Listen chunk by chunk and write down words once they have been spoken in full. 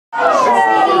Did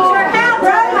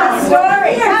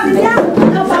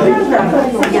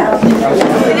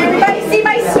everybody see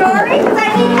my story? Because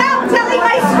I need help telling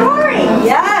my story.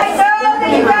 Yes. I know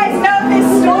that you guys know this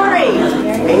story.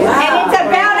 And it's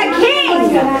about a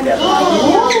king.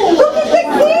 Look at the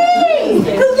king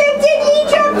who lived in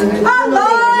Egypt a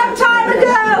long time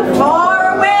ago, far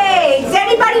away. Does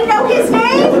anybody know his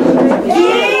name?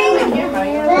 King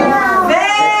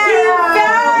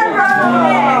Pharaoh.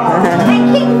 And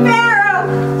King Pharaoh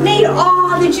made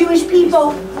all the Jewish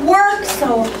people work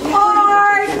so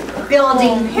hard,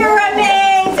 building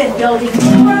pyramids and building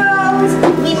thrones.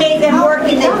 He made them work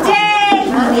in the day.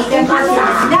 He made them work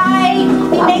at night.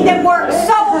 He made them work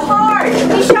so hard.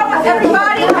 He showed us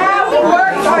everybody how he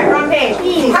worked. Sorry, wrong page.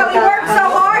 How he worked so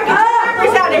hard. Get the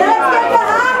hammers out, everybody. Let's get the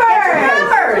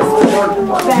hammers.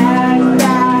 Bang,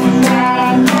 bang,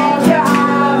 bang, get your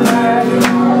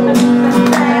hammers.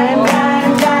 Bang,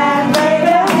 bang, bang,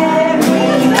 baby,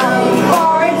 every night.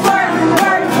 For it's work,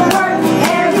 work, work,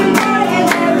 every day and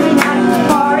every night.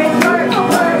 For it's work,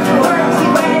 work, work. See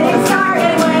when it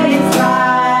started, when it's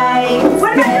right.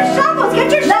 What about your shovels? Get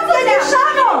your shovels out. Let's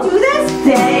shovel. Do this.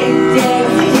 Dig, dig,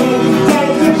 dig,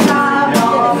 take your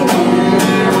shovel.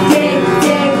 Dig,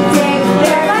 dig, dig,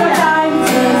 there's no time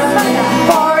to stop.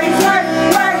 For it's work,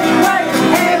 work, work,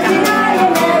 every night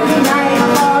and every night.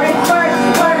 For it's work,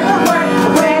 work, work,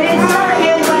 when it's dark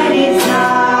and when it's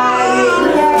night.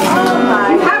 Oh my,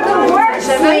 you have to work,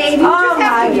 Slade. Oh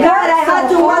my God, I had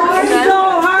to work so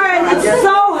hard. It's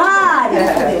so hard.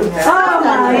 Oh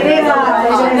my God.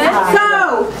 So,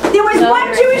 there was one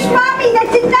Jewish mommy that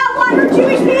did not want her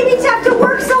Jewish babies to have to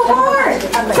work so hard.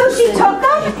 So she took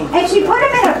them and she put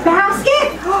them in a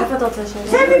basket.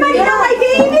 Does everybody know my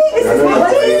baby? This is my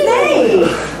baby.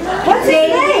 What's his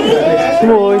name?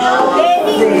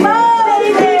 Baby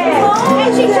Moses.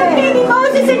 And she took baby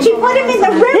Moses and she put him in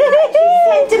the river and she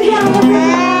sent him down the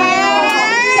river.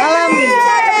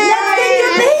 Let's get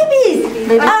your babies.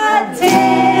 A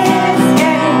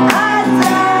tisket, a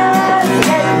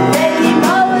tasket, baby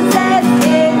Moses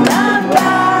in the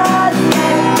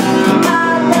basket.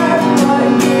 Mother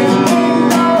put him in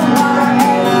the water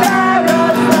and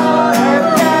Pharaoh saw her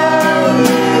down.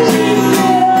 She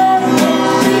took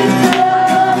it till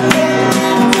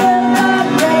the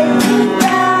baby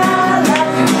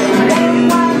balanced. Then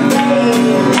one day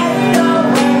let go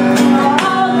and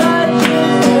all the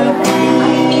Jews to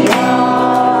be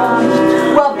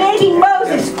Well, baby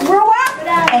Moses grew up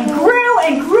and grew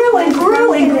and grew and grew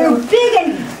and grew big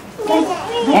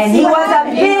and he was a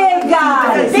big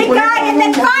guy. a big guy, and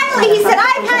then finally he said,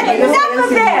 I've had enough of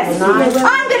this.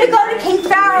 I'm going to go to King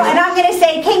Pharaoh and I'm going to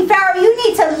say, King Pharaoh, you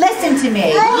need to listen to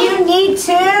me. You need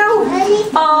to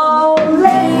listen. Oh,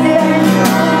 listen.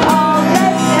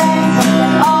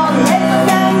 Oh,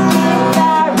 listen, King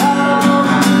Pharaoh.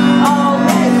 Oh,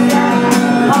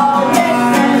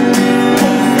 listen.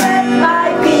 Please let my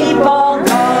people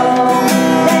go.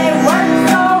 They work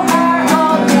so hard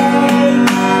all day.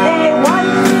 They want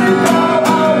to go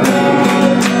away.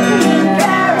 King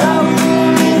Pharaoh,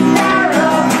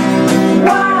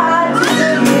 what do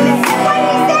you say? And what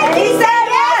he said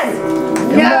yes.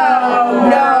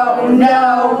 No,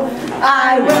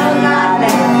 I will not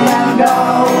let them go.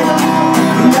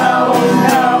 No,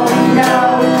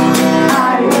 I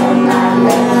will not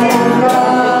let them go.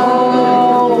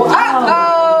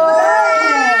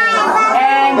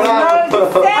 And Moses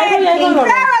said, King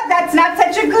Pharaoh, that's not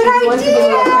such a good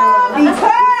idea,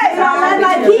 because Don't let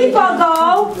my people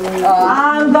go.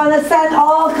 I'm gonna send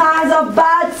all kinds of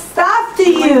bad stuff to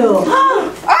you.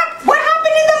 What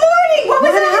happened in the morning? What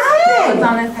was happening?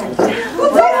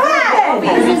 What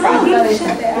happened?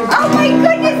 Oh my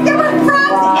goodness, there were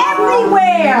frogs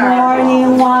everywhere.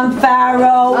 Morning, one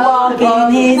Pharaoh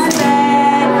walking his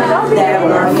bed. There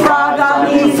were frogs on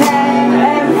his head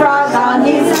and frogs on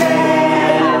his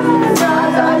head.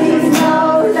 Frogs on his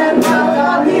nose and frogs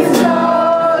on his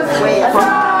nose.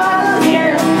 Frogs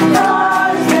here,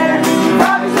 frogs there.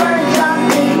 Frogs were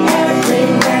jumping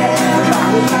everywhere.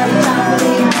 Frogs were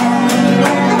jumping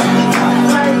everywhere. Frogs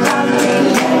were jumping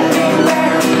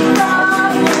everywhere.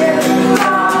 Frogs here,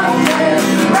 frogs there.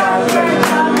 Frogs were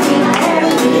jumping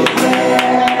everywhere.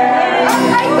 Oh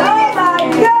my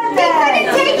goodness.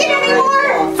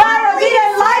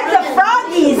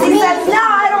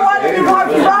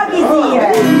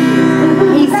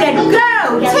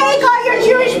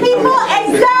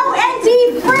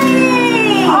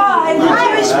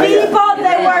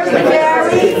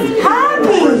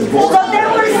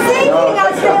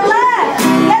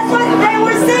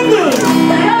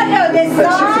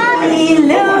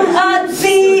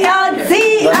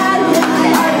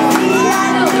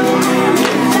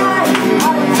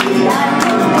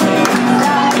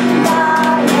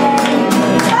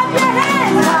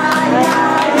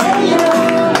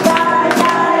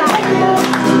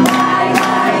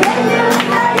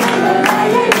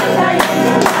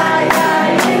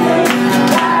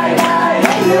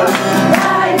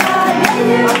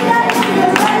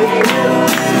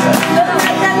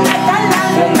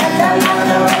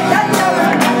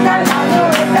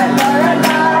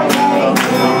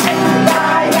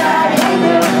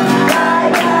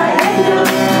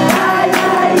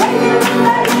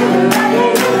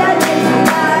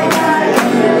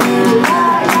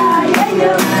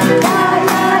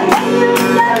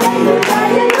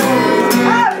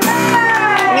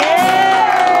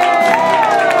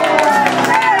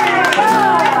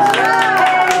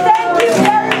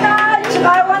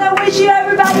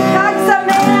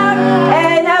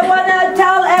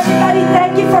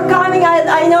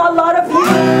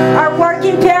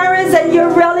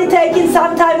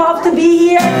 be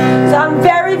here. So I'm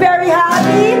very, very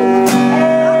happy.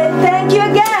 And thank you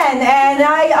again. And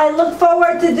I look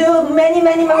forward to do many,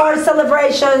 many more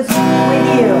celebrations with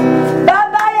you.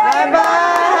 Bye-bye, everybody.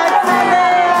 Bye-bye.